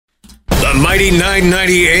the Mighty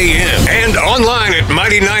 990 AM and online at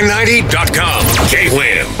mighty990.com.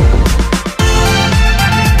 KWHAM.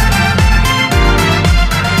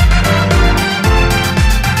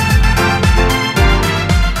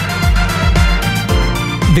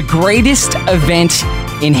 The greatest event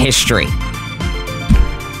in history.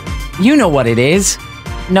 You know what it is.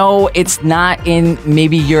 No, it's not in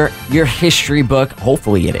maybe your history book.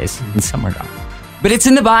 Hopefully it is in some regard. But it's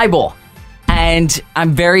in the Bible. And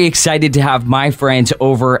I'm very excited to have my friends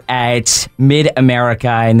over at Mid-America.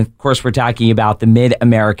 And of course, we're talking about the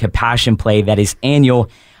Mid-America Passion Play that is annual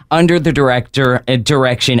under the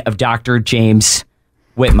direction of Dr. James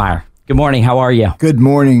Whitmire. Good morning. How are you? Good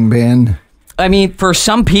morning, Ben. I mean, for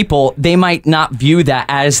some people, they might not view that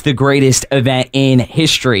as the greatest event in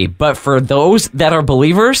history. But for those that are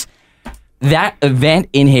believers, that event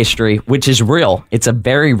in history, which is real, it's a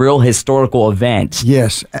very real historical event.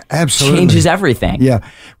 Yes, absolutely. Changes everything. Yeah.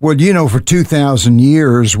 Well, for 2,000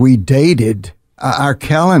 years, we dated our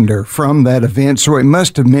calendar from that event. So it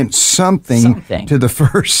must have meant something. To the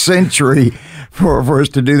first century for us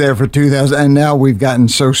to do that for 2,000. And now we've gotten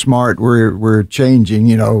so smart, we're changing,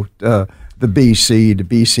 the BC to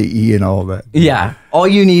BCE and all that. Yeah. All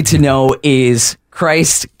you need to know is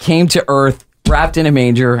Christ came to earth, wrapped in a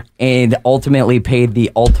manger, and ultimately paid the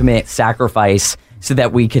ultimate sacrifice so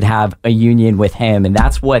that we could have a union with him. And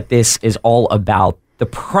that's what this is all about. The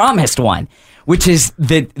promised one, which is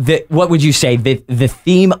the what would you say, the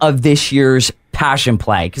theme of this year's Passion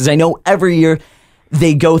Play? Because I know every year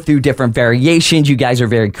they go through different variations. You guys are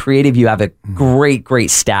very creative. You have a great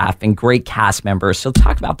staff and great cast members. So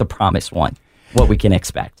talk about the promised one, what we can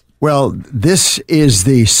expect. Well, this is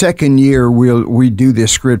the second year we do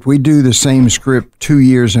this script. We do the same script 2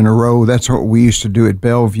 years in a row. That's what we used to do at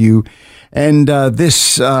Bellevue. And there's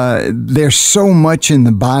so much in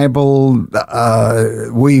the Bible.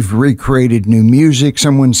 We've recreated new music.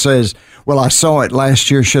 Someone says, well, I saw it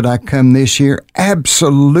last year. Should I come this year?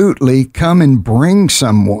 Absolutely. Come and bring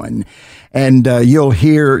someone. And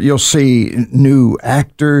you'll see new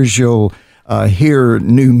actors. You'll hear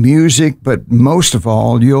new music. But most of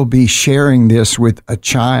all, you'll be sharing this with a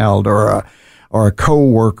child or a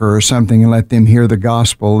coworker or something and let them hear the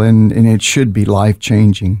gospel. And it should be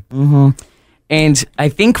life-changing. Mm-hmm. And I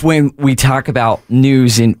think when we talk about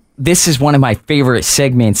news, and this is one of my favorite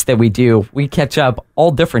segments that we do, we catch up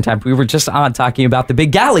all different times. We were just on talking about the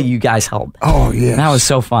big gala you guys held. Oh, yes. That was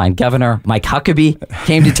so fun. Governor Mike Huckabee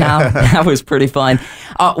came to town. That was pretty fun.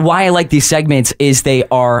 Why I like these segments is they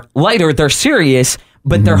are lighter, they're serious,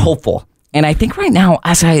 but they're hopeful. And I think right now,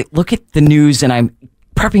 as I look at the news and I'm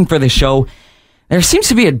prepping for the show, there seems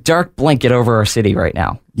to be a dark blanket over our city right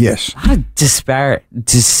now. Yes. A lot of despair,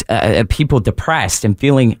 people depressed and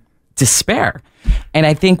feeling despair. And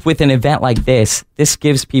I think with an event like this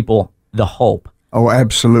gives people the hope. Oh,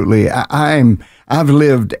 absolutely. I've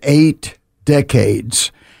lived 8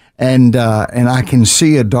 decades, and I can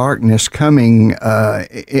see a darkness coming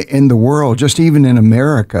in the world, just even in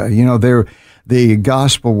America. The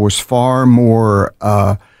gospel was far more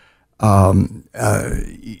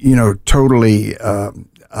totally,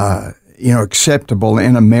 acceptable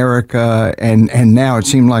in America. And now it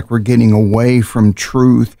seems like we're getting away from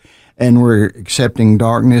truth and we're accepting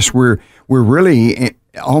darkness. We're really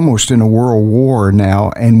almost in a world war now,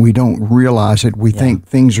 and we don't realize it. We think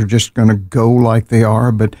things are just going to go like they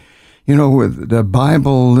are. But, the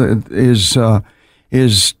Bible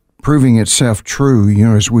is proving itself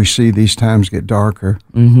true, as we see these times get darker.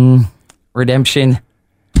 Mm-hmm. Redemption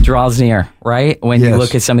draws near, right? When you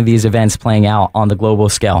look at some of these events playing out on the global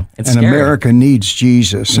scale. It's scary. America needs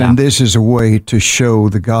Jesus, and this is a way to show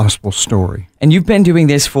the gospel story. And you've been doing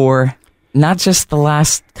this for not just the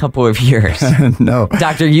last couple of years. No.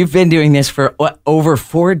 Doctor, you've been doing this for over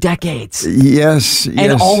 4 decades. Yes.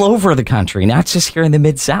 And all over the country, not just here in the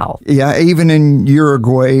Mid-South. Yeah, even in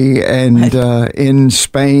Uruguay and in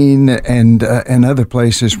Spain and other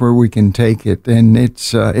places where we can take it. And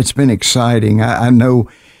it's been exciting. I know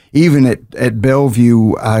even at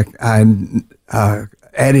Bellevue, I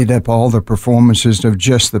added up all the performances of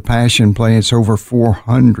just the Passion Play. It's over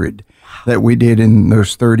 400 that we did in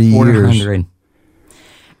those 30 years.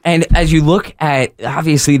 And as you look at,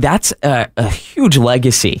 obviously, that's a huge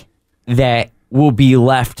legacy that will be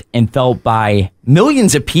left and felt by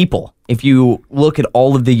millions of people if you look at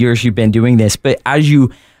all of the years you've been doing this. But as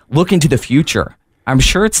you look into the future, I'm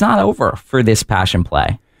sure it's not over for this Passion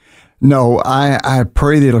Play. No, I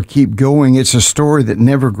pray that it'll keep going. It's a story that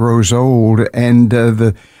never grows old, and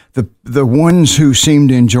the ones who seem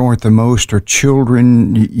to enjoy it the most are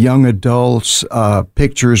children, young adults.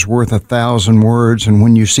 Pictures worth 1,000 words, and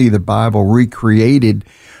when you see the Bible recreated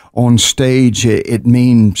on stage, it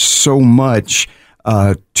means so much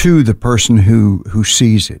to the person who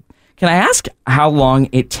sees it. Can I ask how long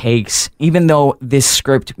it takes, even though this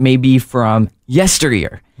script may be from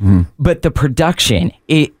yesteryear, but the production,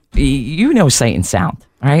 Sight and Sound,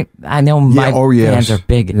 right? I know my fans are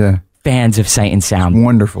big fans of Sight and Sound. It's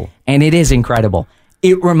wonderful. And it is incredible.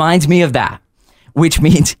 It reminds me of that, which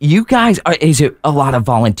means you guys, is it a lot of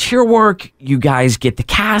volunteer work? You guys get the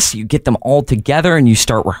cast, you get them all together and you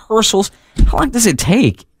start rehearsals. How long does it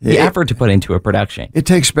take? The effort to put into a production? It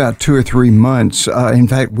takes about 2 or 3 months. In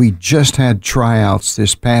fact, we just had tryouts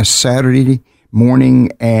this past Saturday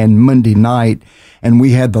morning and Monday night, and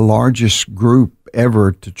we had the largest group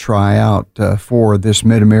ever to try out for this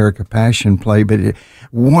Mid-America Passion Play. But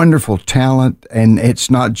wonderful talent, and it's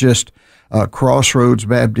not just Crossroads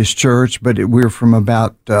Baptist Church, but we're from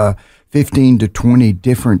about 15 to 20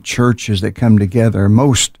 different churches that come together.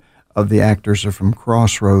 Most of the actors are from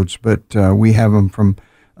Crossroads, but we have them from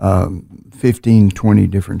 15, 20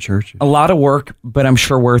 different churches. A lot of work, but I'm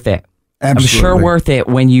sure worth it. Absolutely. I'm sure worth it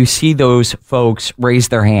when you see those folks raise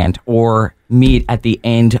their hand or meet at the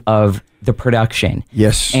end of the production.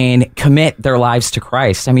 Yes. And commit their lives to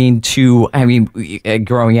Christ. Growing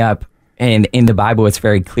up and in the Bible, it's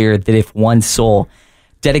very clear that if one soul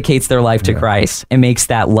dedicates their life to Christ and makes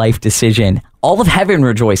that life decision, all of heaven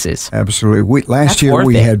rejoices. Absolutely. Last year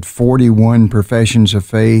we had 41 professions of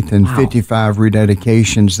faith and 55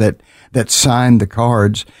 rededications that signed the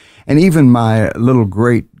cards. And even my little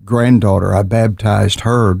great-granddaughter, I baptized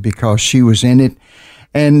her because she was in it.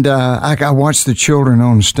 And I watched the children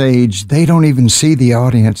on stage. They don't even see the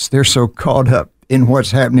audience. They're so caught up in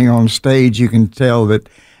what's happening on stage. You can tell that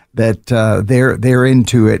they're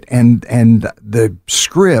into it, and the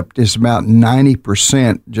script is about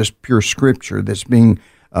 90% just pure scripture that's being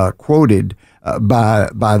quoted by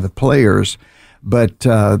the players. But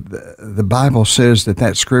the Bible says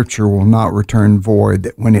that scripture will not return void.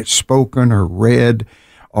 That when it's spoken or read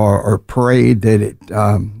or prayed, that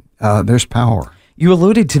there's power. You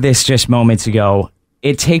alluded to this just moments ago.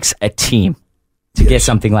 It takes a team to get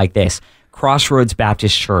something like this. Crossroads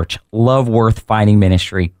Baptist Church, love worth finding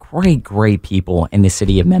ministry, great people in the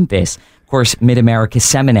city of Memphis. Of course, Mid-America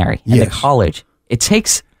Seminary and the college. It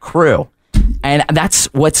takes crew. And that's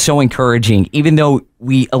what's so encouraging. Even though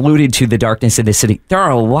we alluded to the darkness of the city, there are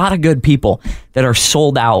a lot of good people that are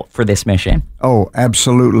sold out for this mission. Oh,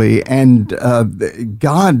 absolutely. And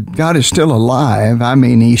God is still alive. I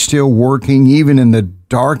mean, he's still working even in the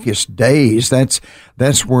darkest days. That's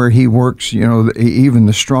where he works, even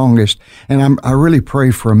the strongest. And I really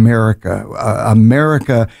pray for America.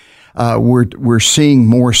 We're seeing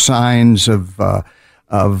more signs of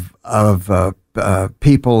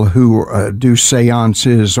people who do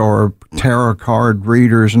seances or tarot card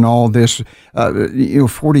readers and all this.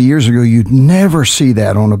 40 years ago, you'd never see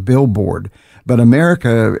that on a billboard. But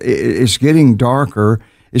America is getting darker,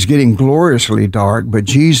 is getting gloriously dark, but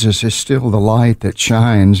Jesus is still the light that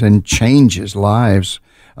shines and changes lives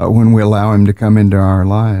when we allow him to come into our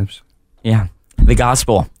lives. Yeah, the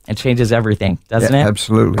gospel, it changes everything, doesn't it?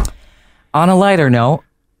 Absolutely. On a lighter note,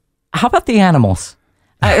 how about the animals?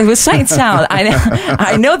 It was Sight and Sound.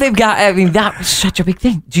 I know they've got, that was such a big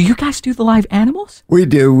thing. Do you guys do the live animals? We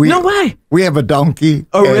do. No way. We have a donkey.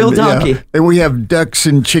 A real donkey. Yeah, and we have ducks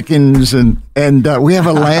and chickens and we have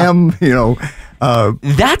a lamb,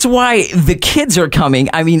 That's why the kids are coming.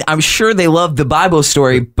 I mean, I'm sure they love the Bible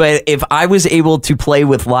story, but if I was able to play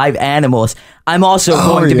with live animals, I'm also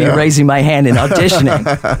going to be raising my hand and auditioning.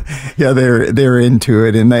 Yeah, they're into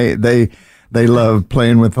it, and they love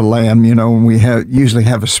playing with the lamb, and we usually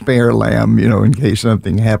have a spare lamb, in case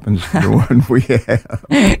something happens to the one we have.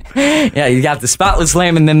 Yeah, you got the spotless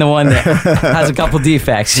lamb and then the one that has a couple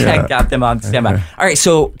defects. Yeah. Got them on standby. All right,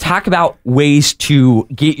 so talk about ways to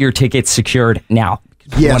get your tickets secured now.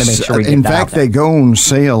 Yes, in fact, they go on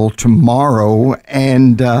sale tomorrow,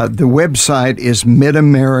 and the website is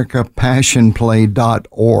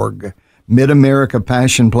midamericapassionplay.org.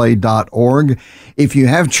 midamericapassionplay.org. If you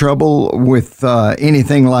have trouble with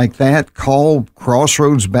anything like that, call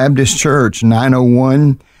Crossroads Baptist Church,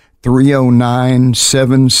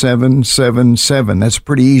 901-309-7777. That's a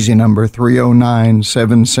pretty easy number,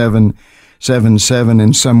 309-7777,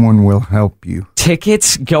 and someone will help you.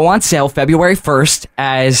 Tickets go on sale February 1st,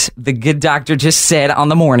 as the good doctor just said on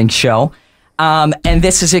the morning show. And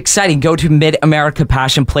this is exciting. Go to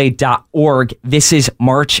midamericapassionplay.org. This is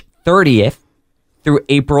March 30th through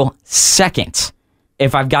April 2nd.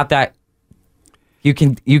 If I've got that You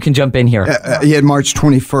can jump in here. Yeah, March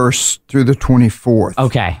 21st through the 24th.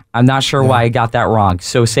 Okay. I'm not sure why I got that wrong.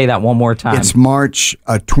 So say that one more time. It's March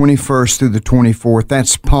 21st through the 24th.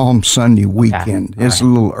 That's Palm Sunday weekend. Okay. It's a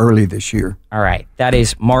little early this year. All right. That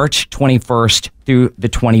is March 21st through the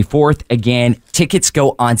 24th. Again, tickets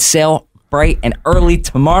go on sale bright and early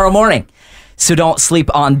tomorrow morning. So don't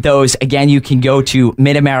sleep on those. Again, you can go to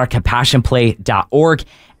midamericapassionplay.org.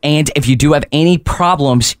 And if you do have any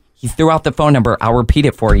problems, he threw out the phone number. I'll repeat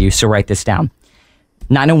it for you, so write this down.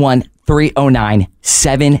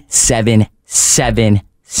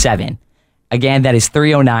 901-309-7777. Again, that is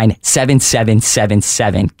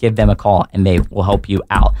 309-7777. Give them a call, and they will help you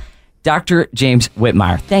out. Dr. James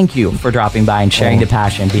Whitmire, thank you for dropping by and sharing the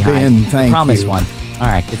passion behind the Promise One. All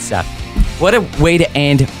right, good stuff. What a way to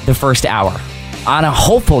end the first hour on a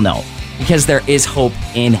hopeful note, because there is hope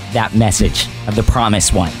in that message of the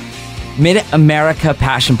Promise One.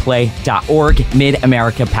 MidAmericaPassionPlay.org,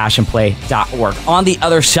 MidAmericaPassionPlay.org. On the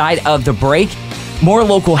other side of the break, more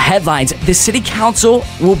local headlines. The city council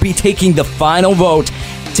will be taking the final vote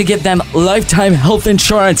to give them lifetime health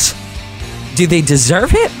insurance. Do they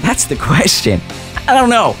deserve it? That's the question. I don't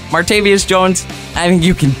know. Martavius Jones, I think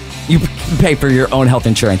you can pay for your own health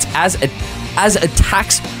insurance. As a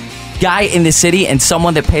tax guy in the city and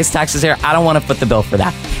someone that pays taxes there, I don't want to foot the bill for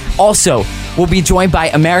that. Also, we'll be joined by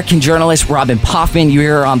American journalist Robin Poffman. You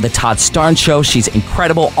hear her on the Todd Starnes Show. She's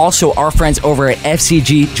incredible. Also, our friends over at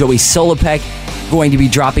FCG, Joey Solopek, going to be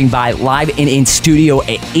dropping by live and in studio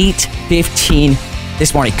at 8:15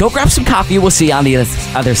 this morning. Go grab some coffee. We'll see you on the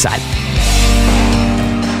other side.